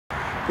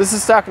This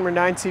is stock number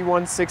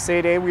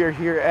 9T168A. We are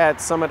here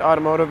at Summit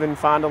Automotive in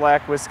Fond du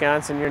Lac,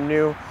 Wisconsin, your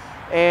new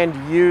and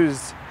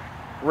used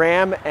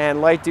Ram and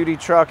light duty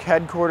truck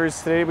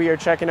headquarters. Today we are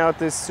checking out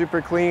this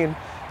super clean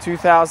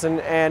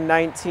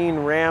 2019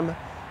 Ram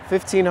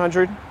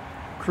 1500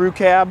 crew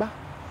cab,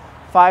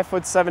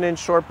 5'7"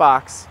 short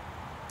box.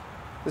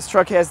 This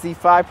truck has the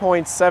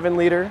 5.7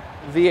 liter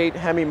V8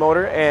 Hemi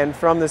motor, and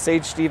from this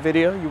HD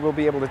video you will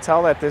be able to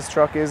tell that this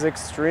truck is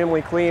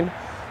extremely clean,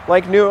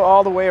 like new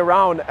all the way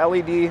around.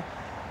 LED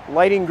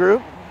lighting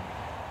group.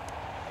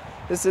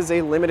 This is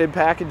a limited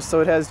package,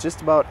 so it has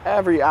just about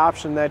every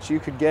option that you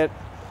could get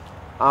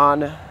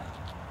on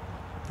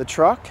the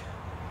truck.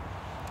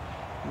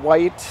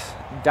 White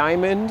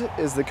diamond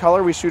is the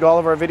color. We shoot all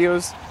of our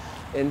videos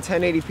in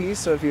 1080p,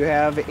 so if you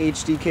have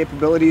HD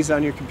capabilities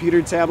on your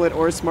computer, tablet,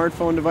 or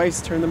smartphone device,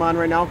 turn them on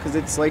right now, because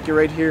it's like you're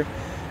right here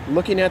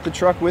looking at the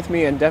truck with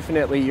me, and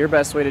definitely your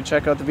best way to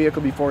check out the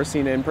vehicle before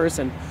seeing it in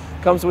person.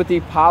 Comes with the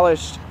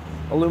polished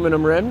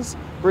aluminum rims,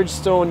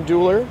 Bridgestone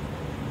Dueler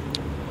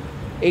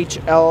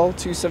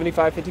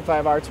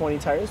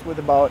HL275/55R20 tires with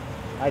about,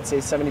 I'd say,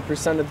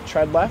 70% of the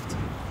tread left,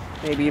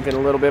 maybe even a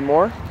little bit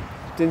more.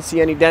 Didn't see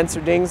any dents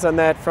or dings on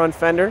that front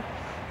fender.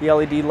 The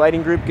LED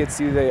lighting group gets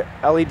you the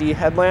LED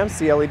headlamps,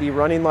 the LED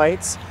running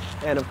lights,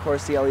 and of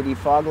course the LED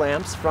fog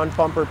lamps. Front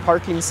bumper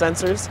parking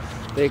sensors.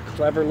 They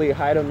cleverly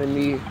hide them in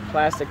the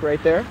plastic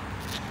right there.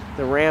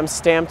 The Ram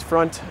stamped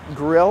front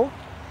grille.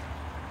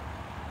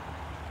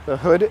 The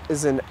hood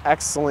is in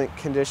excellent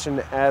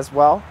condition as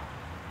well.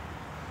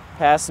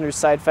 Passenger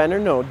side fender,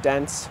 no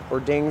dents or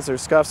dings or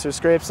scuffs or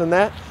scrapes on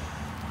that.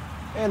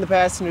 And the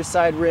passenger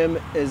side rim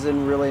is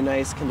in really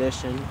nice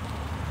condition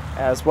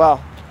as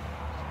well.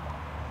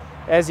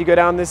 As you go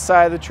down this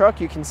side of the truck,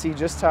 you can see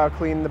just how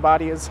clean the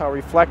body is, how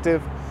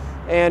reflective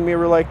and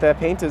mirror-like that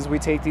paint is. We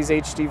take these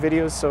HD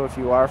videos, so if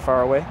you are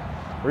far away,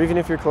 or even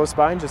if you're close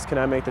by and just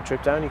cannot make the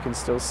trip down, you can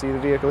still see the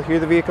vehicle, hear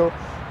the vehicle,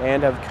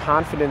 and have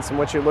confidence in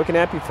what you're looking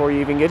at before you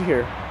even get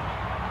here.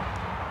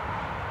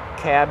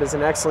 Cab is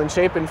in excellent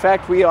shape. In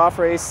fact, we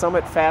offer a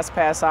Summit Fast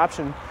Pass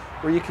option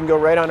where you can go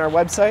right on our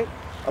website,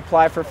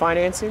 apply for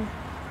financing,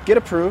 get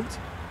approved,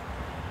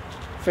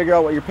 figure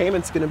out what your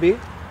payment's going to be,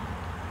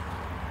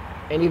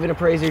 and even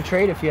appraise your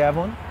trade if you have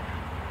one,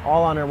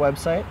 all on our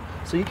website.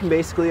 So you can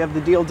basically have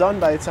the deal done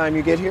by the time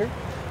you get here.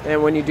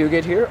 And when you do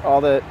get here,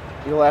 all that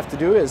you'll have to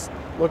do is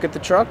look at the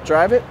truck,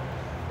 drive it,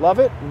 love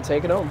it, and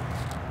take it home.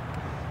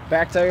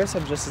 Back tires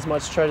have just as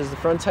much tread as the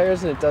front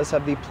tires, and it does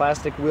have the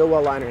plastic wheel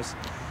well liners.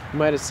 You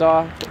might have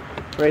saw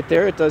right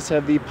there, it does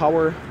have the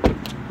power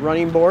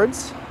running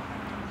boards.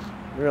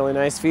 Really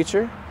nice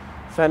feature.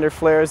 Fender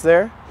flares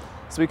there.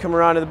 So we come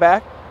around to the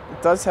back,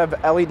 it does have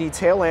LED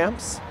tail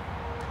lamps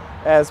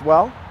as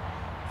well.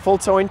 Full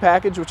towing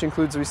package, which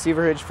includes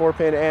receiver hitch,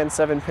 4-pin and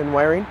 7-pin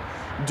wiring.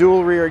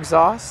 Dual rear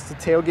exhaust. The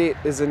tailgate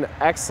is in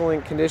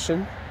excellent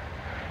condition.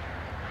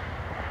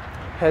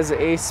 Has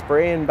a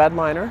spray and bed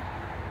liner.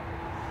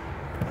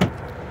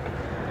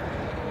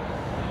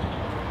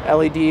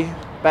 LED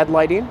bed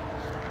lighting.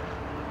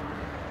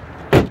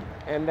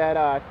 And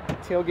that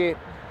tailgate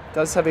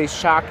does have a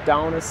shock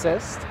down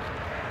assist.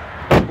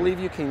 I believe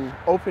you can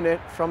open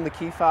it from the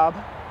key fob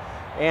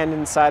and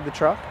inside the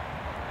truck.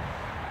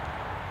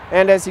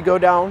 And as you go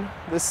down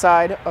this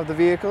side of the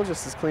vehicle,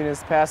 just as clean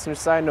as the passenger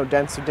side, no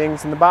dents or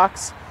dings in the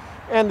box.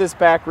 And this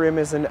back rim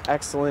is in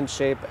excellent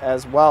shape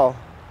as well.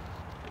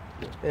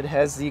 It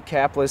has the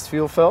capless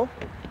fuel fill.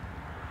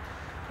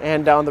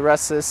 And down the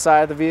rest of this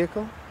side of the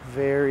vehicle,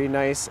 very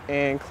nice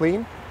and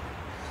clean.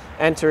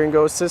 Enter and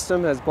go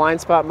system has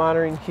blind spot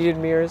monitoring, heated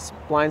mirrors,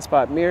 blind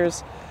spot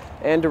mirrors,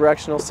 and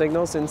directional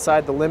signals.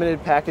 Inside, the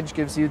limited package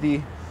gives you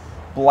the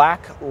black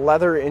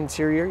leather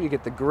interior. You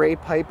get the gray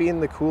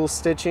piping, the cool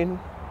stitching.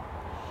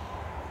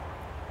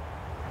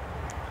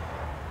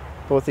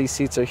 Both these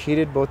seats are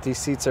heated, both these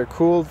seats are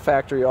cooled,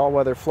 factory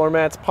all-weather floor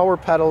mats, power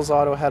pedals,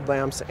 auto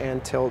headlamps,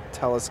 and tilt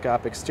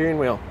telescopic steering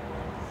wheel.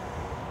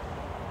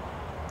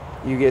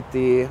 You get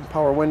the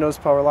power windows,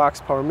 power locks,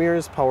 power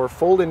mirrors, power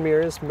fold-in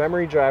mirrors,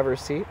 memory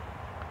driver's seat.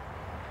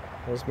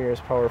 Those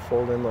mirrors power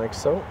fold in like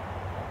so.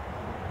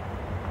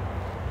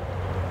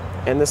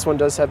 And this one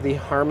does have the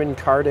Harmon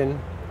Kardon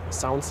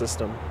sound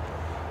system.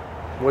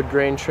 Wood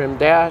grain trim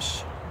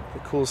dash, the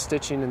cool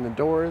stitching in the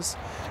doors.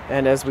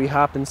 And as we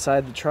hop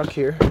inside the truck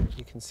here,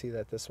 you can see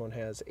that this one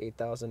has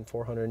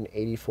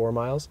 8,484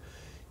 miles.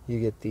 You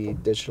get the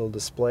digital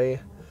display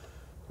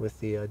with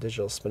the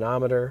digital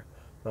speedometer,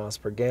 miles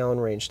per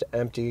gallon, range to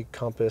empty,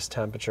 compass,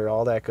 temperature,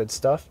 all that good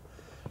stuff.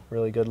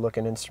 Really good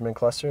looking instrument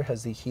cluster.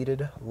 Has the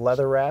heated,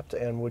 leather wrapped,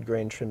 and wood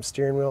grain trim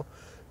steering wheel.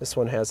 This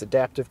one has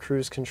adaptive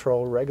cruise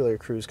control, regular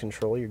cruise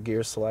control, your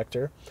gear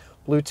selector,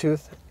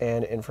 Bluetooth,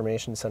 and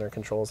information center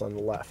controls on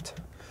the left.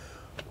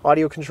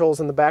 Audio controls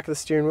in the back of the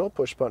steering wheel,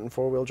 push button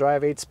 4-wheel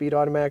drive, 8-speed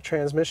automatic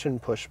transmission,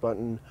 push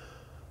button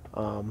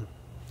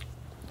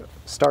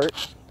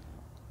start.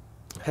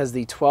 Has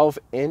the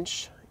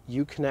 12-inch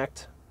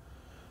Uconnect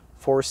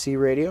 4C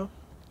radio.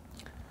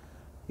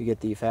 You get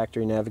the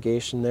factory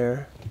navigation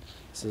there.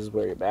 This is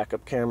where your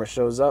backup camera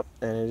shows up,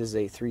 and it is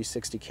a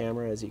 360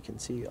 camera, as you can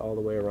see, all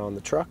the way around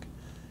the truck.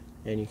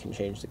 And you can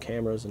change the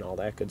cameras and all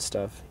that good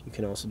stuff. You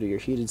can also do your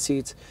heated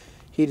seats,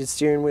 heated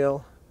steering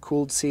wheel,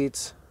 cooled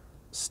seats,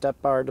 step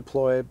bar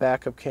deploy,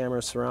 backup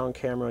camera, surround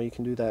camera. You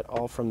can do that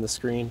all from the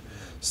screen.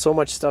 So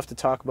much stuff to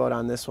talk about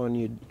on this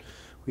one.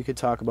 We could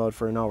talk about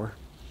for an hour.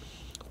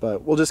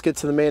 But we'll just get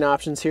to the main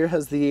options here.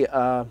 Has the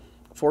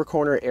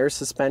 4-corner air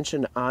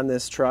suspension on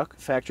this truck,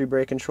 factory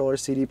brake controller,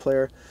 CD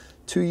player,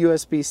 2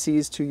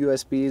 USB-Cs, 2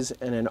 USBs,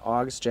 and an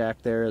aux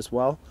jack there as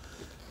well.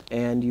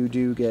 And you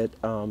do get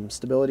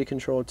stability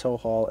control, tow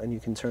haul, and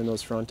you can turn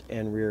those front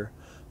and rear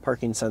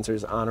parking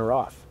sensors on or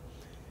off.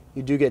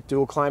 You do get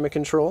dual climate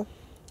control,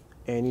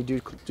 and you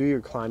do your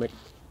climate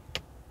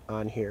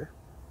on here.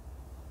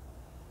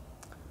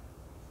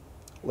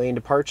 Lane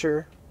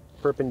departure,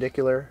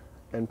 perpendicular,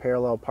 and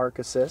parallel park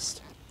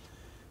assist.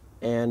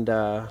 And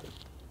the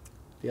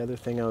other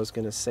thing I was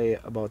going to say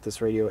about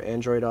this radio,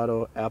 Android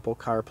Auto, Apple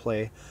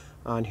CarPlay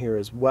on here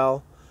as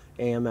well.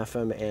 AM,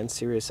 FM, and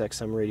Sirius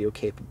XM radio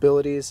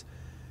capabilities.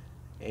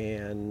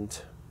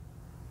 And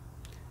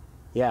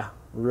yeah,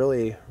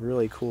 really,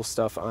 really cool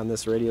stuff on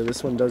this radio.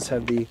 This one does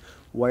have the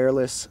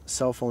wireless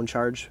cell phone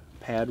charge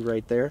pad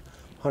right there.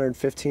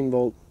 115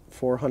 volt,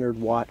 400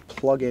 watt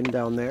plug-in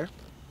down there.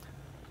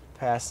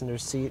 Passenger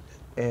seat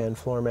and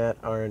floor mat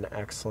are in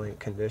excellent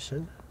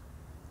condition.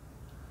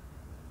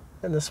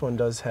 And this one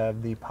does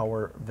have the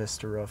power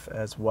Vista roof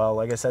as well.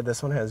 Like I said,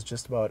 this one has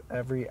just about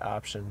every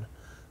option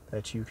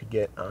that you could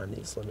get on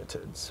these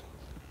Limiteds.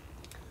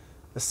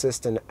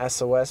 Assist and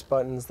SOS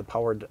buttons, the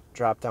power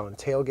drop-down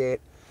tailgate,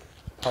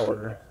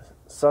 power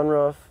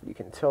sunroof, you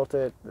can tilt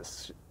it,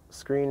 the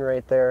screen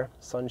right there,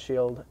 sun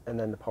shield, and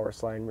then the power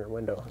sliding rear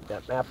window. You've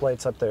got map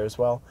lights up there as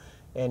well,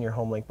 and your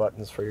home link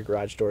buttons for your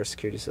garage door,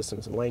 security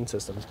systems, and lane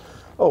systems.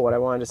 Oh, what I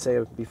wanted to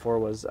say before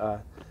was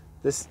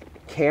this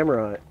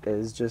camera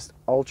is just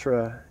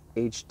ultra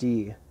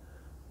HD,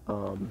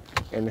 and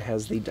it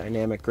has the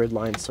dynamic grid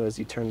lines, so as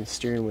you turn the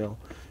steering wheel,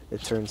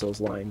 it turns those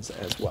lines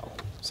as well.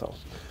 So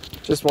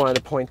just wanted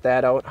to point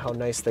that out, how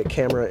nice that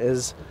camera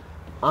is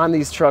on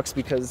these trucks,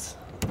 because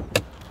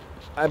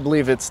I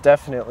believe it's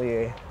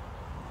definitely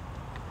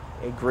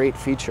a great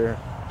feature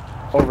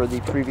over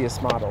the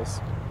previous models.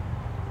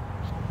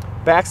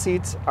 Back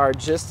seats are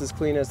just as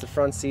clean as the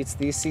front seats.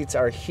 These seats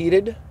are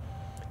heated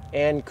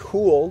and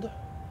cooled.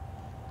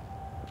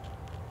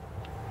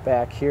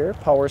 Back here,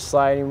 power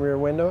sliding rear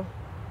window.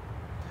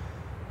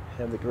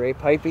 Have the gray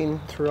piping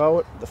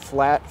throughout, the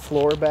flat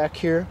floor back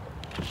here,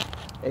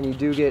 and you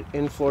do get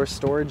in-floor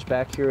storage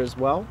back here as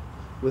well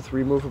with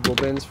removable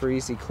bins for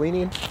easy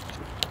cleaning.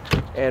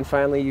 And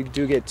finally, you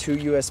do get 2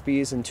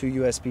 USBs and 2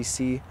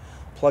 USB-C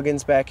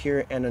plugins back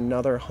here, and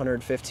another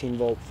 115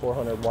 volt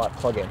 400 watt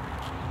plug-in.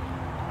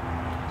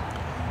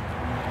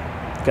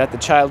 Got the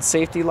child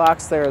safety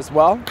locks there as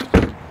well.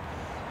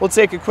 We'll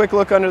take a quick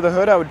look under the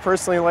hood. I would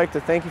personally like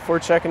to thank you for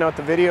checking out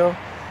the video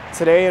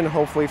today, and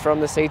hopefully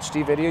from this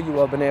HD video you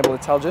will have been able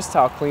to tell just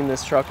how clean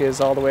this truck is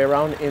all the way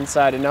around,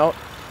 inside and out.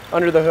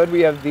 Under the hood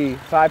we have the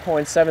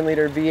 5.7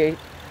 liter V8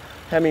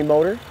 Hemi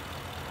motor.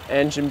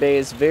 Engine bay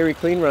is very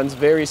clean, runs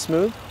very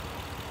smooth.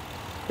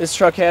 This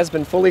truck has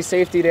been fully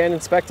safetied and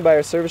inspected by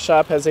our service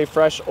shop, has a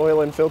fresh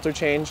oil and filter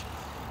change.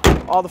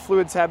 All the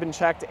fluids have been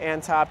checked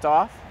and topped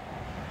off,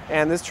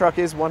 and this truck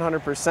is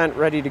 100%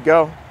 ready to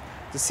go.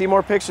 To see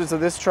more pictures of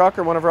this truck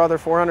or one of our other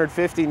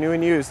 450 new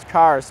and used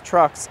cars,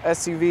 trucks,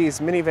 SUVs,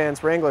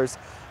 minivans, Wranglers,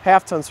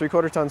 half tons,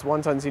 3/4 tons,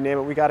 1 tons, you name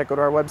it, we got it. Go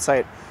to our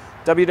website,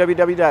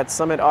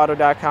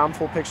 www.summitauto.com.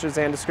 Full pictures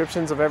and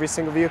descriptions of every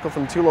single vehicle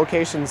from 2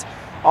 locations,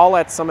 all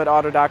at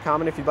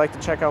summitauto.com. And if you'd like to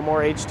check out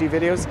more HD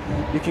videos,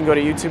 you can go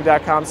to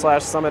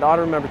youtube.com/summitauto.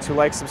 Remember to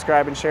like,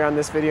 subscribe, and share on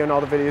this video and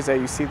all the videos that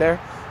you see there.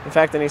 In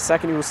fact, in a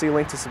second you will see a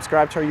link to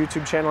subscribe to our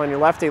YouTube channel on your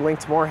left, a link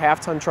to more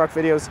half-ton truck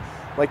videos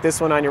like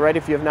this one on your right.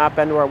 If you have not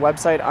been to our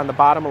website, on the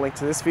bottom, a link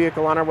to this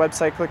vehicle on our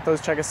website. Click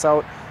those, check us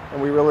out, and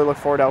we really look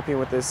forward to helping you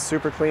with this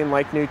super clean,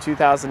 like new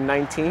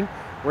 2019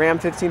 Ram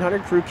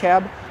 1500 Crew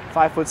Cab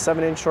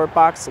 5'7"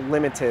 Shortbox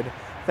Limited.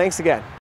 Thanks again.